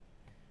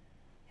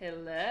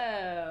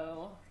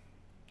Hello.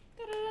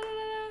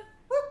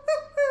 Da-da-da-da-da.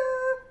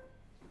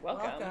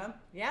 Welcome.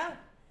 Yeah.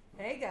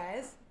 Hey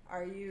guys,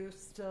 are you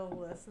still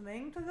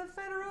listening to the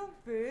Federal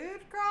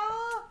Food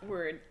Crawl?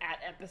 We're at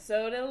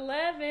episode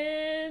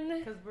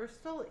 11. Because we're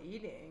still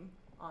eating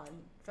on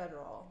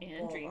Federal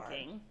And Boulevard.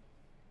 drinking.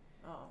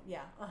 Oh,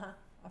 yeah.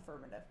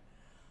 Affirmative.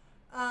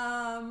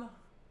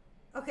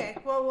 Okay,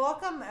 well,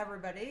 welcome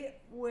everybody.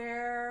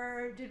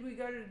 Where did we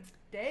go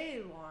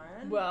today,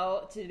 Lauren?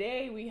 Well,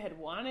 today we had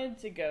wanted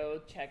to go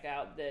check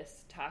out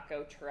this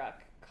taco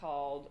truck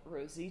called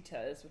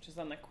Rosita's, which is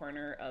on the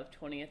corner of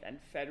 20th and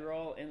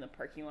Federal in the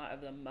parking lot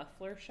of the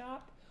Muffler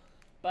Shop.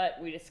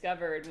 But we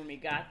discovered when we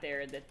got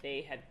there that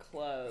they had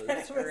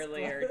closed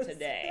earlier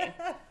today.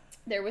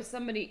 There was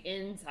somebody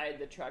inside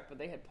the truck, but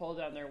they had pulled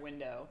down their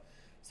window.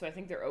 So I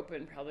think they're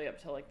open probably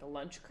up to like the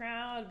lunch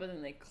crowd, but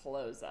then they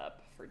close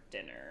up for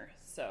dinner.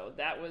 So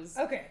that was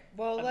a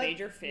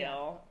major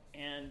fail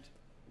and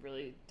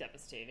really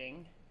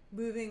devastating.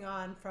 Moving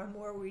on from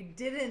where we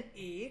didn't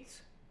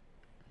eat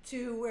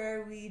to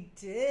where we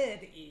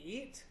did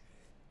eat.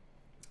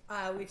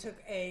 We took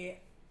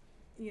a,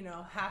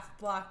 half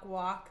block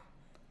walk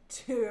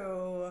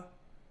to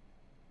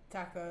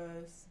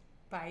Tacos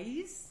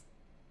País.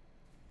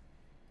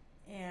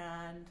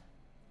 And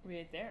We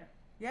ate there.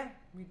 yeah,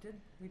 we did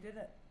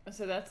it.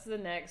 So that's the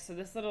next. So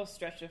this little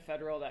stretch of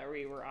Federal that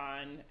we were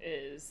on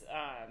is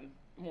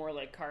more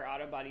like car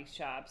auto body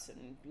shops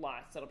and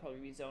lots that'll probably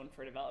be zoned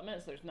for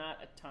development. So there's not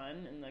a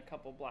ton in the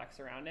couple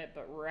blocks around it,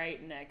 but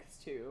right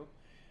next to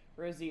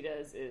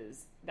Rosita's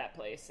is that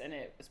place, and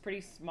it's pretty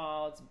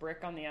small. It's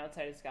brick on the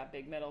outside. It's got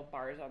big metal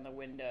bars on the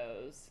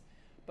windows.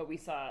 But we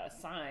saw a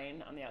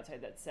sign on the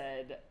outside that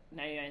said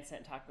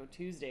 99-cent Taco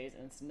Tuesdays,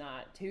 and it's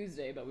not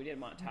Tuesday, but we didn't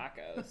want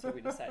tacos, so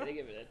we decided to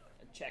give it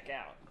a check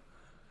out.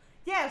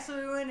 Yeah, so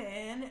we went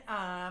in.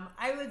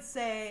 I would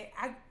say,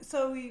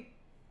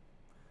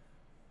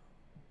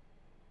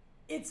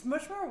 it's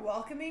much more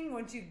welcoming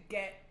once you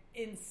get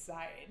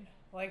inside.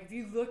 Like, if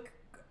you look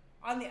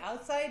on the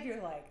outside,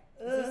 you're like,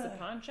 ugh. Is this the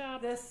pawn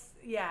shop?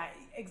 Yeah,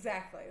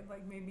 exactly.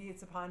 Like, maybe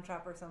it's a pawn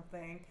shop or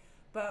something.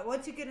 But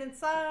once you get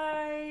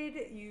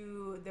inside,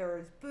 there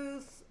was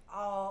booths.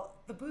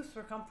 The booths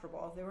were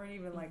comfortable. They weren't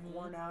even like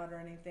worn out or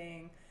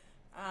anything.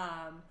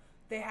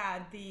 They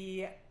had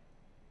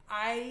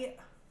I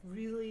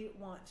really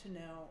want to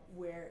know,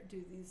 where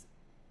do these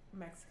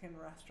Mexican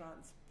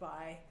restaurants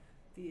buy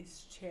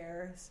these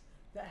chairs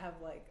that have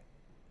like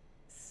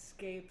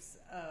scapes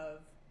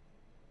of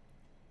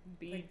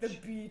Beach. like the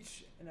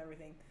beach and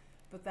everything?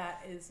 But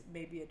that is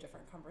maybe a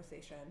different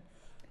conversation.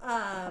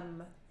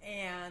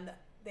 And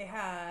they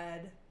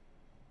have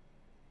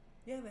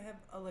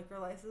a liquor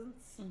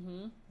license.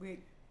 Mm-hmm. We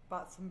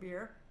bought some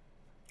beer.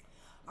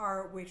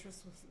 Our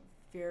waitress was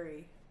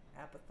very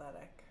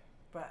apathetic,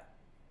 but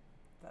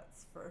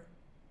that's for,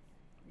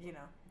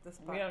 this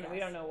podcast. We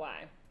don't know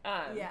why.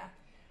 Yeah.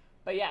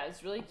 But yeah,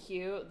 it's really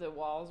cute. The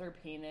walls are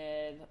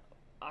painted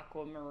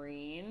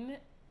aquamarine,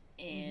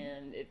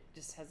 and it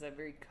just has a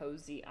very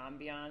cozy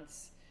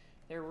ambiance.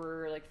 There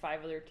were like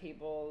 5 other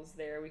tables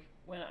there. We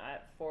went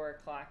at 4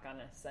 o'clock on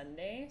a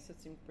Sunday, so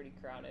it seemed pretty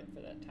crowded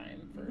for that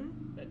time for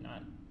the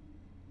not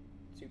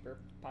super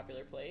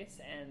popular place.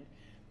 And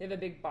they have a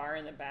big bar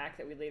in the back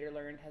that we later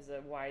learned has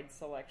a wide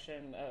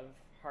selection of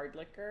hard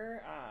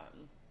liquor,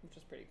 which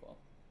is pretty cool.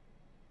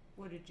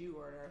 What did you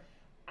order?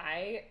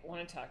 I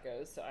wanted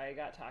tacos, so I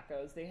got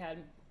tacos. They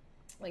had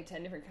like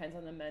 10 different kinds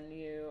on the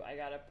menu. I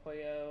got a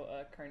pollo,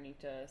 a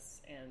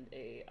carnitas, and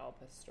a al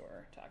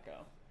pastor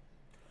taco.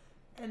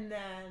 And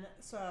then,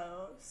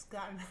 so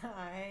Scott and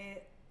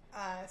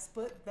I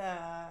split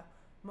the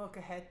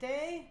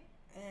molcajete,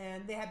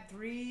 and they had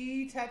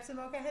 3 types of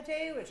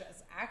molcajete, which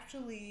is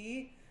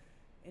actually,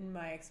 in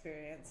my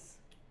experience,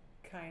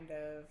 kind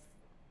of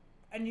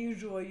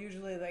unusual.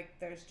 Usually, like,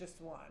 there's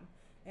just one.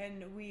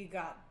 And we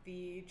got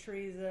the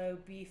chorizo,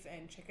 beef,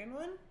 and chicken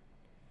one.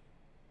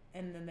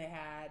 And then they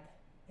had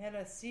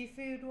a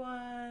seafood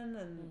one,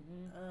 and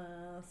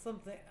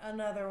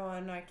another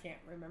one, I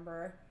can't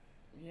remember.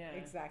 Yeah.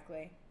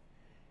 Exactly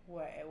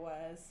what it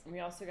was. We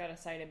also got a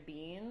side of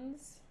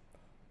beans.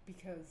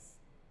 Because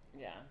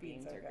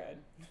beans are good.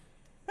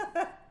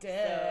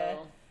 Duh.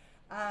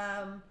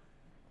 So,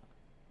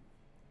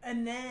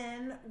 and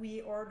then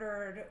we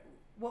ordered,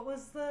 what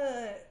was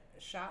the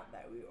shot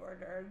that we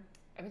ordered?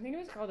 I think it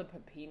was called a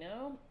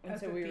pepino. And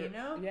So we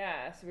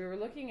were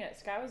looking at,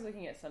 Sky was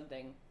looking at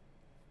something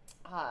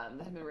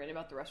that had been written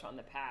about the restaurant in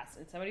the past,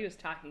 and somebody was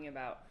talking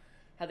about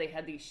how they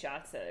had these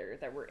shots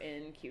that were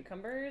in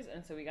cucumbers,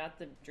 and so we got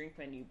the drink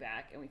menu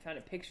back, and we found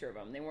a picture of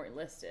them. They weren't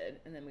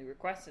listed, and then we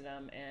requested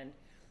them, and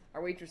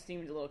our waitress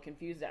seemed a little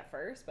confused at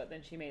first, but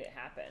then she made it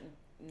happen,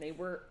 and they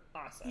were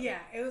awesome. Yeah,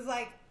 it was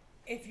like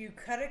if you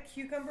cut a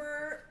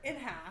cucumber in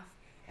half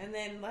and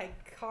then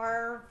like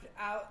carved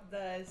out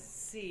the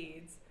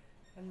seeds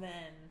and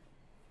then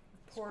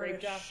poured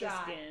Scraped off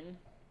shot. the skin.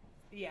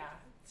 Yeah,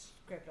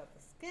 scraped off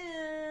the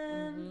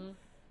skin.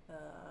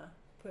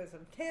 Put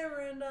some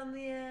tamarind on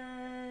the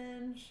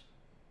edge.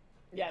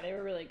 Yeah, they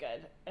were really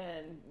good.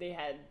 And they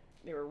had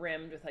they were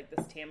rimmed with like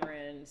this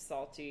tamarind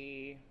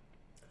salty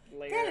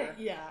layer. Kinda,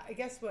 yeah, I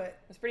guess what... It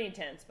was pretty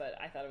intense, but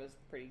I thought it was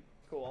pretty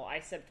cool. I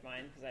sipped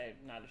mine because I'm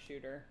not a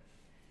shooter.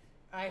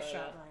 I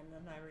shot mine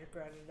and I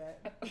regretted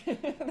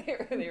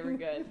it. They were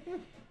good.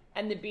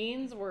 And the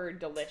beans were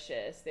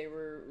delicious. They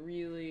were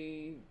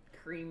really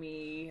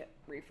creamy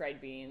refried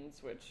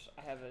beans, which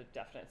I have a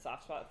definite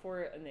soft spot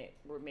for, and they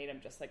were made them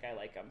just like I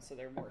like them, so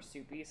they're more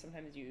soupy.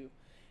 Sometimes you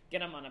get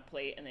them on a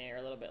plate and they are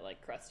a little bit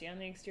like crusty on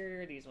the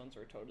exterior. These ones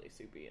were totally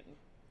soupy and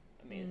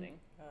amazing.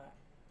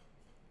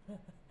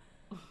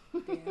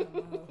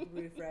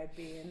 Refried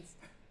beans.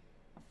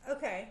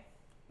 Okay.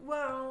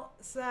 Well,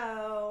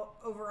 so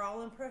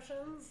overall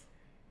impressions?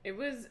 It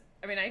was,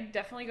 I mean, I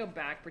definitely go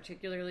back,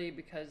 particularly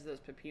because those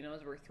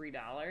pepinos were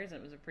 $3 and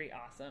it was a pretty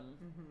awesome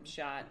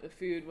shot. The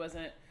food was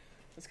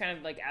kind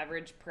of like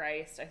average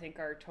priced. I think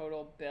our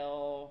total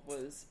bill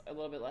was a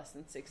little bit less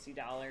than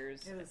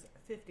 $60. It was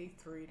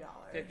 $53.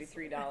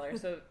 $53.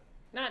 So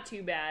not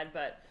too bad,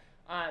 but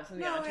some of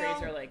the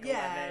entrees are like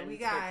 $11,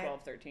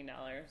 $12, $13.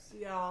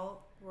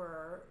 Y'all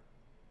were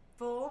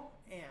full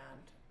and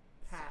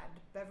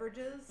had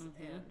beverages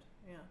and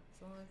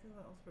so I think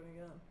that was pretty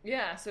good.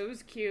 Yeah, so it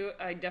was cute.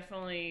 I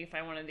definitely, if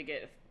I wanted to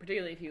get,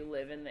 particularly if you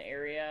live in the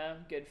area,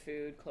 good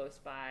food close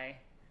by.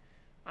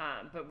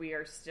 But we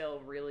are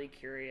still really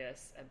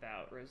curious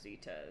about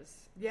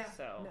Rosita's. Yeah,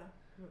 so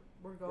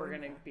we're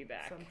going to be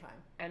back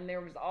sometime. And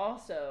there was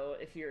also,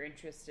 if you're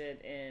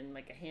interested in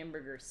like a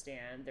hamburger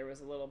stand, there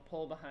was a little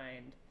pull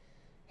behind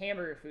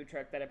hamburger food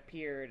truck that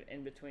appeared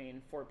in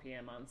between 4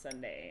 p.m. on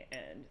Sunday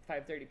and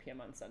 5:30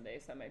 p.m. on Sunday.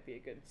 So that might be a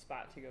good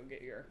spot to go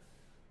get your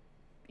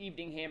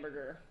evening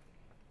hamburger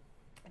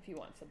if you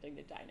want something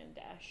to dine and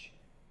dash.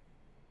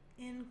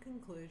 In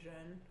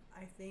conclusion,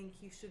 I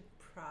think you should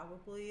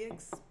probably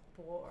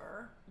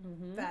explore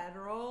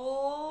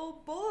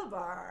Federal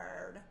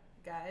Boulevard.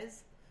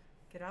 Guys,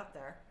 get out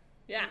there.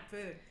 Yeah. Eat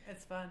food.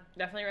 It's fun.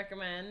 Definitely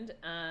recommend.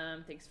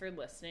 Thanks for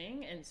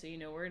listening. And so you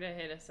know where to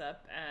hit us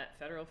up at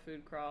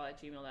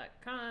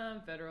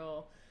federalfoodcrawl@gmail.com,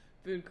 Federal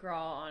Food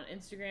Crawl on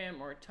Instagram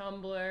or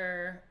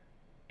Tumblr.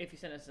 If you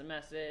send us a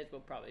message,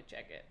 we'll probably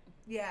check it.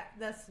 Yeah,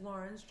 that's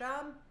Lauren's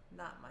job,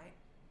 not mine.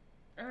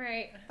 All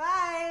right.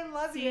 Bye.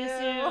 Love you. See you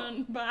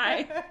soon.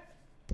 Bye.